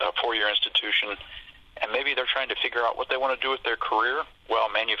in a four-year institution, and maybe they're trying to figure out what they want to do with their career. Well,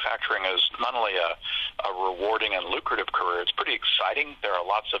 manufacturing is not only a rewarding and lucrative career, it's pretty exciting. There are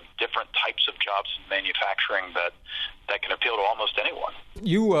lots of different types of jobs in manufacturing that can appeal to almost anyone.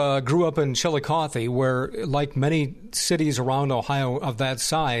 You grew up in Chillicothe, where, like many cities around Ohio of that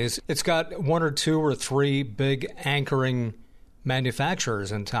size, it's got one or two or three big anchoring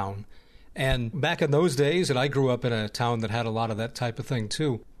manufacturers in town. And back in those days, and I grew up in a town that had a lot of that type of thing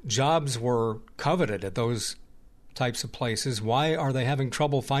too, jobs were coveted at those types of places. Why are they having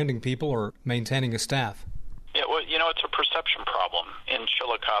trouble finding people or maintaining a staff? Yeah, well, it's a perception problem. In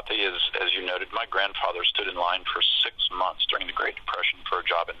Chillicothe, as you noted, my grandfather stood in line for 6 months during the Great Depression for a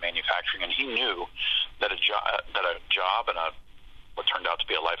job in manufacturing, and he knew that a job and what turned out to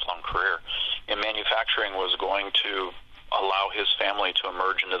be a lifelong career in manufacturing was going to allow his family to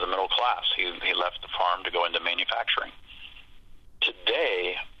emerge into the middle class. He left the farm to go into manufacturing.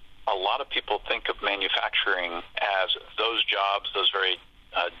 Today, a lot of people think of manufacturing as those jobs, those very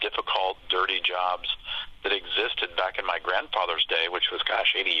difficult, dirty jobs that existed back in my grandfather's day, which was,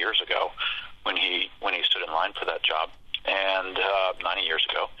 80 years ago when he stood in line for that job, and 90 years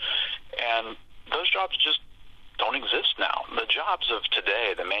ago. And those jobs just don't exist now. The jobs of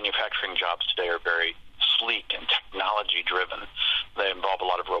today, the manufacturing jobs today, are very sleek and technology-driven. They involve a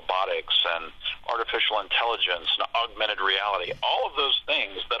lot of robotics and artificial intelligence and augmented reality, all of those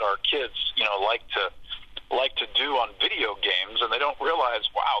things that our kids, like to do on video games, and they don't realize,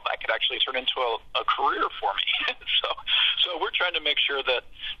 wow, that could actually turn into a career for me. So we're trying to make sure that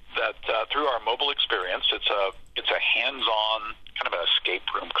through our mobile experience, it's a hands-on kind of an escape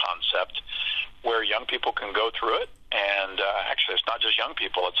room concept where young people can go through it. And actually, it's not just young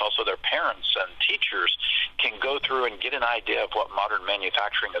people, it's also their parents and teachers can go through and get an idea of what modern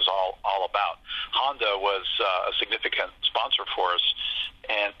manufacturing is all about. Honda was a significant sponsor for us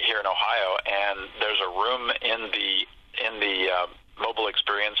here in Ohio, and there's a room in the mobile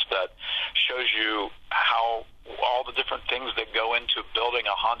experience that shows you how all the different things that go into building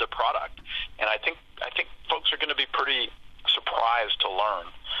a Honda product. And I think folks are going to be pretty surprised to learn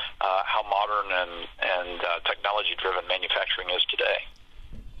how modern and technology-driven manufacturing is today.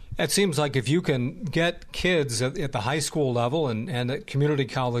 It seems like if you can get kids at the high school level and at community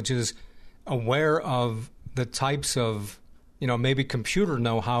colleges aware of the types of, maybe computer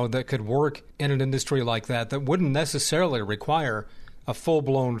know-how that could work in an industry like that wouldn't necessarily require a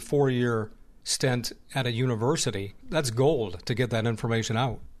full-blown 4-year stint at a university, that's gold to get that information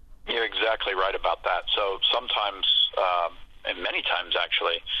out. You're exactly right about that. So sometimes, and many times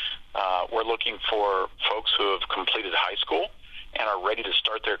actually, we're looking for folks who have completed high school and are ready to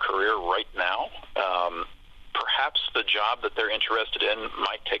start their career right now. Perhaps the job that they're interested in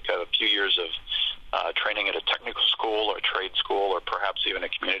might take a few years of training at a technical school or trade school or perhaps even a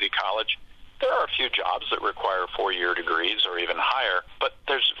community college. There are a few jobs that require 4-year degrees or even higher, but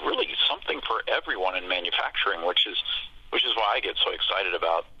there's really something for everyone in manufacturing, which is why I get so excited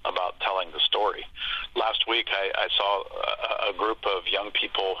about telling the story. Last week, I saw a group of young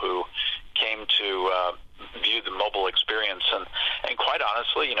people who came to view the mobile experience, and quite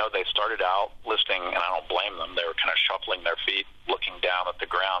honestly, they started out listening, and I don't blame them. They were kind of shuffling their feet, looking down at the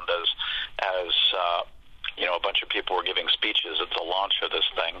ground as a bunch of people were giving speeches at the launch of this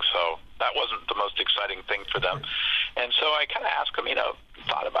thing. So that wasn't the most exciting thing for them. And so I kind of asked them,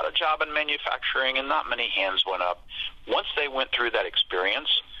 thought about a job in manufacturing, and not many hands went up. Once they went through that experience,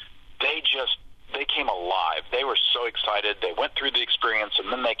 they came alive. They were so excited. They went through the experience, and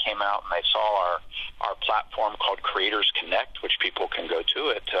then they came out and they saw our platform called Creators Connect, which people can go to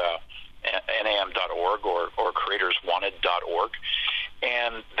at NAM.org or creatorswanted.org.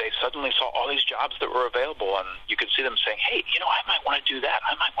 And they suddenly saw all these job jobs that were available, and you could see them saying, hey, I might want to do that.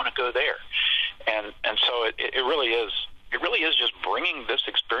 I might want to go there. And so it really is just bringing this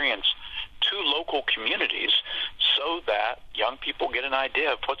experience to local communities so that young people get an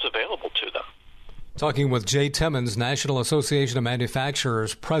idea of what's available to them. Talking with Jay Timmons, National Association of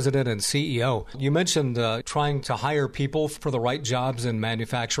Manufacturers President and CEO. You mentioned trying to hire people for the right jobs in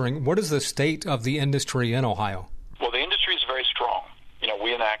manufacturing. What is the state of the industry in Ohio? Well, the industry is very strong.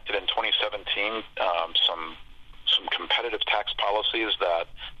 We enacted in 2017 some competitive tax policies that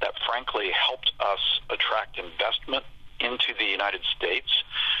frankly helped us attract investment into the United States.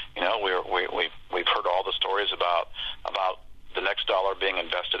 We've heard all the stories about the next dollar being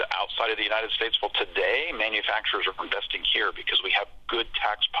invested outside of the United States. Well, today, manufacturers are investing here because we have good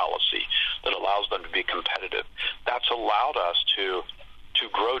tax policy that allows them to be competitive. That's allowed us to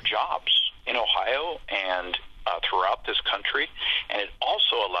grow jobs in Ohio and throughout this country, and it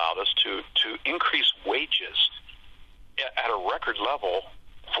also allowed us to increase wages at a record level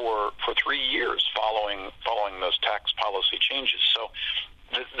for 3 years following those tax policy changes. So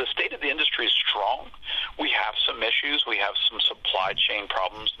the state of the industry is strong. We have some issues. We have some supply chain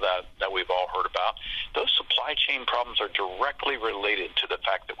problems that we've all heard about. Those supply chain problems are directly related to the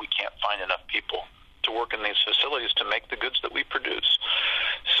fact that we can't find enough people to work in these facilities to make the goods that we produce.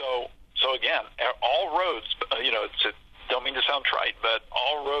 So again, all roads, don't mean to sound trite, but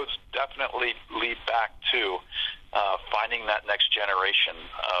all roads definitely lead back to finding that next generation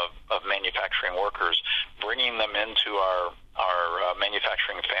of manufacturing workers, bringing them into our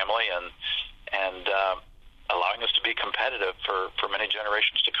manufacturing family, and allowing us to be competitive for many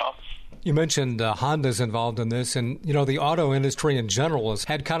generations to come. You mentioned Honda's involved in this, and the auto industry in general has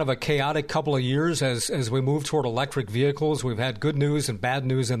had kind of a chaotic couple of years as we move toward electric vehicles. We've had good news and bad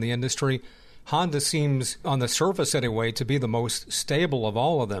news in the industry. Honda seems, on the surface anyway, to be the most stable of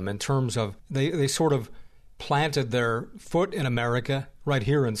all of them in terms of they sort of planted their foot in America right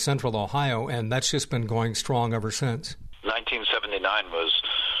here in central Ohio, and that's just been going strong ever since. 1979 was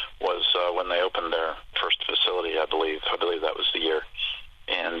when they opened their first facility, I believe. I believe that was the year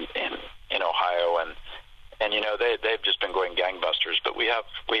in Ohio, and they've just been going gangbusters. But we have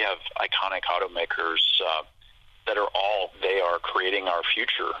iconic automakers that are creating our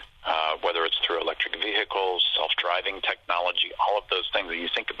future, whether it's through electric vehicles, self-driving technology, all of those things. When you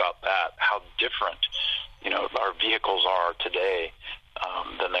think about that, how different our vehicles are today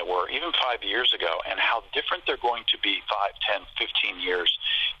than they were even 5 years ago, and how different they're going to be 5, 10, 15 years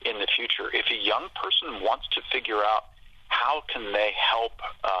in the future. If a young person wants to figure out how can they help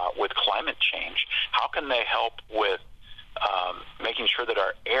with climate change, how can they help with making sure that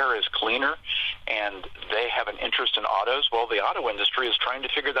our air is cleaner, and they have an interest in autos, well, the auto industry is trying to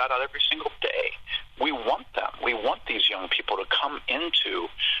figure that out every single day. We want them. We want these young people to come into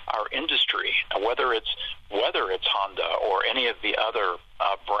our industry, whether it's Honda or any of the other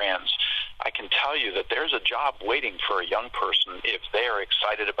brands. I can tell you that there's a job waiting for a young person if they are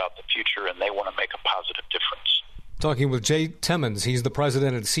excited about the future and they want to make a positive difference. Talking with Jay Timmons. He's the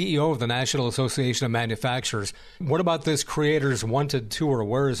president and CEO of the National Association of Manufacturers. What about this Creators Wanted Tour?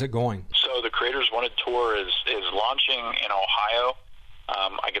 Where is it going? So the Creators Wanted Tour is launching in Ohio.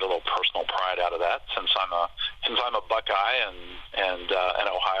 I get a little personal pride out of that since I'm a Buckeye and an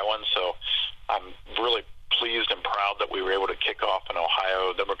Ohioan. So I'm really pleased and proud that we were able to kick off in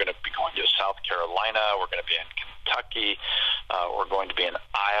Ohio. Then we're going to be going to South Carolina. We're going to be in Kentucky. We're going to be in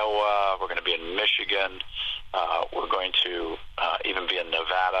Iowa. We're going to be in Michigan. We're going to even be in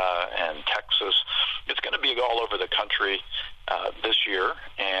Nevada and Texas. It's going to be all over the country this year,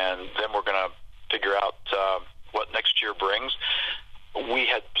 and then we're going to figure out what next year brings. We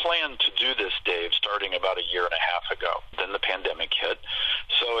had planned to do this, Dave, starting about a year and a half ago. Then the pandemic hit.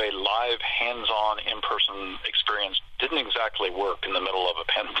 So a live, hands-on, in-person experience didn't exactly work in the middle of a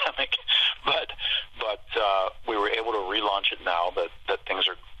pandemic. But we were able to relaunch it now that things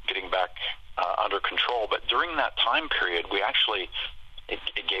are getting back under control. But during that time period,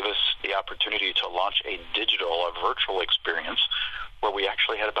 it gave us the opportunity to launch a virtual experience where we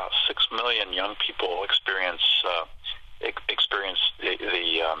actually had about 6 million young people experience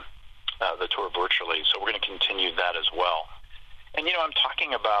the tour virtually. So we're going to continue that as well. And I'm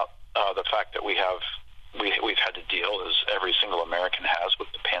talking about the fact that we've had to deal, as every single American has, with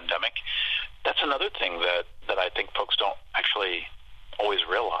the pandemic. That's another thing that I think folks don't actually always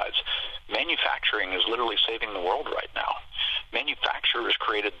realize. Manufacturing is literally saving the world right now. Manufacturers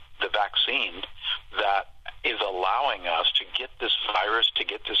created the vaccine that is allowing us to get this virus, to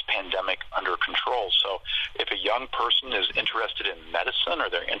get this pandemic under control. So if a young person is interested in medicine, or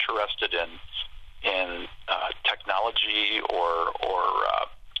they're interested in technology or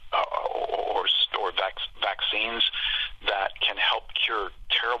or vaccines that can help cure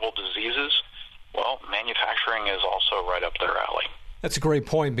terrible diseases, well, manufacturing is also right up their alley. That's a great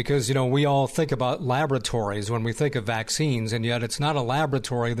point because, we all think about laboratories when we think of vaccines, and yet it's not a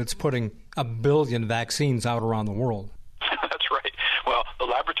laboratory that's putting 1 billion vaccines out around the world. That's right. Well, the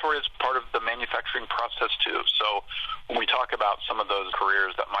laboratory is part of the manufacturing process, too. So when we talk about some of those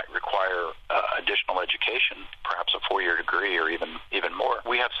careers that might require additional education, perhaps a 4-year degree or even more,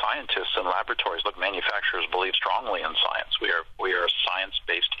 we have scientists in laboratories. Look, manufacturers believe strongly in science. We are a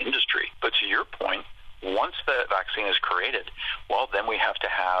science-based industry. But to your point, once the vaccine is created, well, then we have to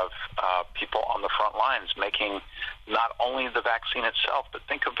have people on the front lines making not only the vaccine itself, but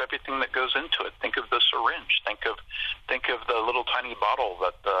think of everything that goes into it. Think of the syringe. Think of the little tiny bottle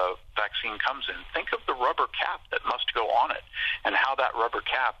that the vaccine comes in. Think of the rubber cap that must go on it, and how that rubber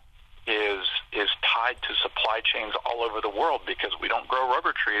cap is tied to supply chains all over the world, because we don't grow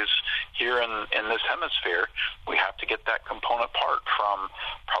rubber trees here in this hemisphere. We have to get that component part from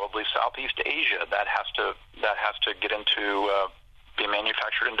probably Southeast Asia. That has to get into be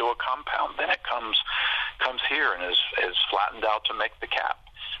manufactured into a compound. Then it comes here and is flattened out to make the cap.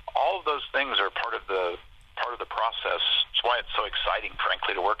 All of those things are part of the process. It's why it's so exciting,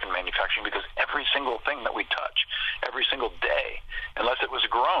 frankly, to work in manufacturing, because every single thing that we touch, every single day, unless it was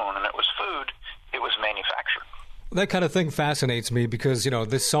grown and it was food, it was manufactured. That kind of thing fascinates me because,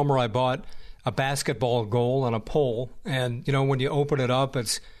 this summer I bought a basketball goal and a pole, and, when you open it up,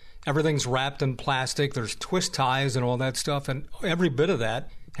 everything's wrapped in plastic. There's twist ties and all that stuff, and every bit of that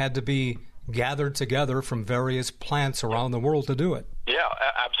had to be gathered together from various plants around the world to do it. Yeah,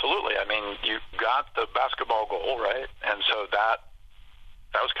 absolutely. I mean, you got the basketball goal, right? And so that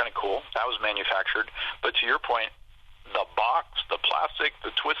was kind of cool. That was manufactured. But to your point, the box, the plastic,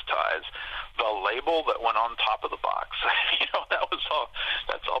 the twist ties, the label that went on top of the box,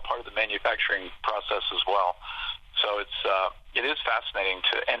 that's all part of the manufacturing process as well. So it is fascinating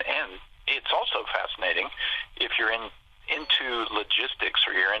and it's also fascinating if you're into logistics,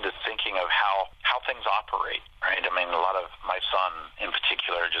 or you're into thinking of how things operate, right? I mean, a lot of my son in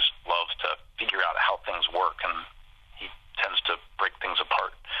particular just loves to figure out how things work, and he tends to break things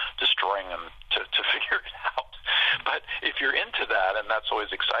apart, destroying them to figure it out. But if you're into that, and that's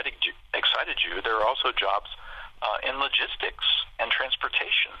always excited you, there are also jobs in logistics and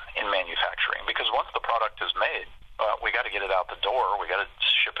transportation in manufacturing, because once the product is made, we got to get it out the door. We got to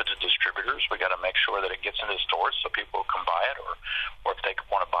ship it to distributors. We got to make sure that it gets into stores so people can buy it, or if they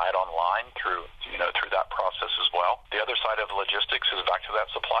want to buy it online through that process as well. The other side of logistics is back to that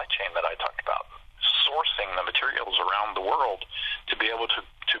supply chain that I talked about, sourcing the materials around the world to be able to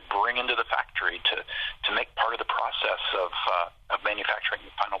bring into the factory to make part of the process of manufacturing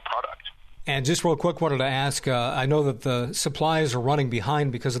the final product. And just real quick, wanted to ask, I know that the supplies are running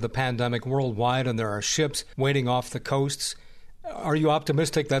behind because of the pandemic worldwide, and there are ships waiting off the coasts. Are you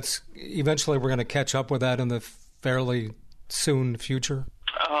optimistic that's eventually we're going to catch up with that in the fairly soon future?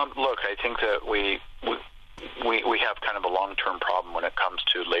 Look, I think that we have kind of a long-term problem when it comes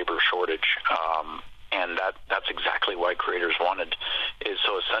to labor shortage, and that's exactly why Creators Wanted is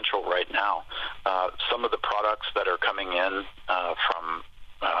so essential right now. Some of the products that are coming in from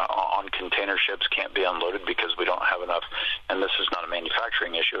on container ships can't be unloaded because we don't have enough, and this is not a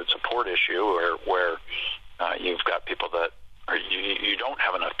manufacturing issue, it's a port issue where you've got people that, or you don't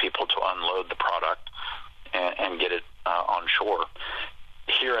have enough people to unload the product and get it on shore.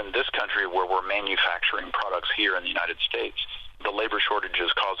 Here in this country, where we're manufacturing products here in the United States, the labor shortage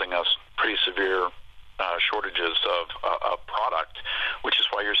is causing us pretty severe shortages of product, which is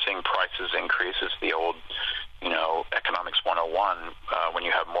why you're seeing prices increase. It's the old economics 101, when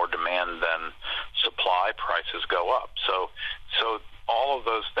you have more demand than supply, prices go up. So all of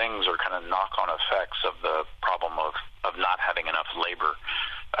those things are kind of knock-on effects of the problem of not having enough labor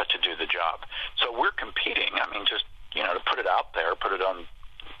to do the job. So we're competing. I mean, just to put it out there, put it on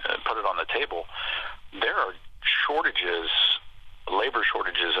the table. There are labor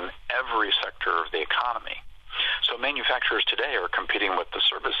shortages in every sector of the economy. So manufacturers today are competing with the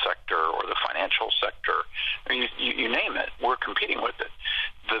service sector or the financial sector. You name it, we're competing with it.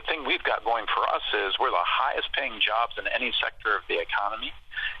 The thing we've got going for us is we're the highest paying jobs in any sector of the economy.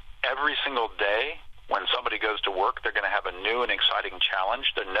 Every single day when somebody goes to work, they're going to have a new and exciting challenge.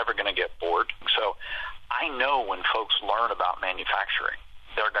 They're never going to get bored. So I know when folks learn about manufacturing,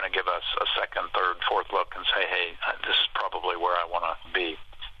 they're going to give us a second, third, fourth look and say, hey, this is probably where I want to be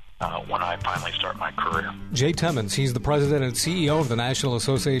when I finally start my career. Jay Timmons, he's the president and CEO of the National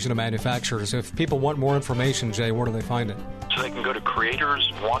Association of Manufacturers. If people want more information, Jay, where do they find it? So they can go to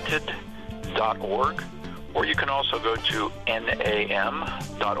creatorswanted.org, Or you can also go to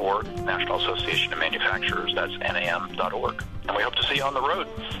NAM.org, National Association of Manufacturers. That's NAM.org. And we hope to see you on the road.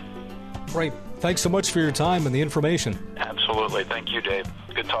 Great. Thanks so much for your time and the information. Absolutely. Thank you, Dave.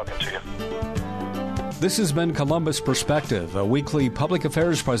 Good talking to you. This has been Columbus Perspective, a weekly public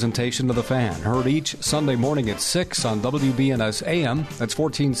affairs presentation of The Fan, heard each Sunday morning at 6 on WBNS AM, that's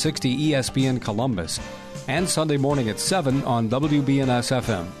 1460 ESPN Columbus, and Sunday morning at 7 on WBNS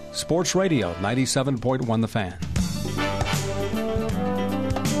FM, Sports Radio 97.1 The Fan.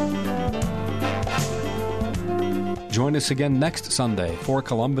 Join us again next Sunday for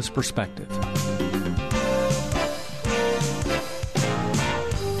Columbus Perspective.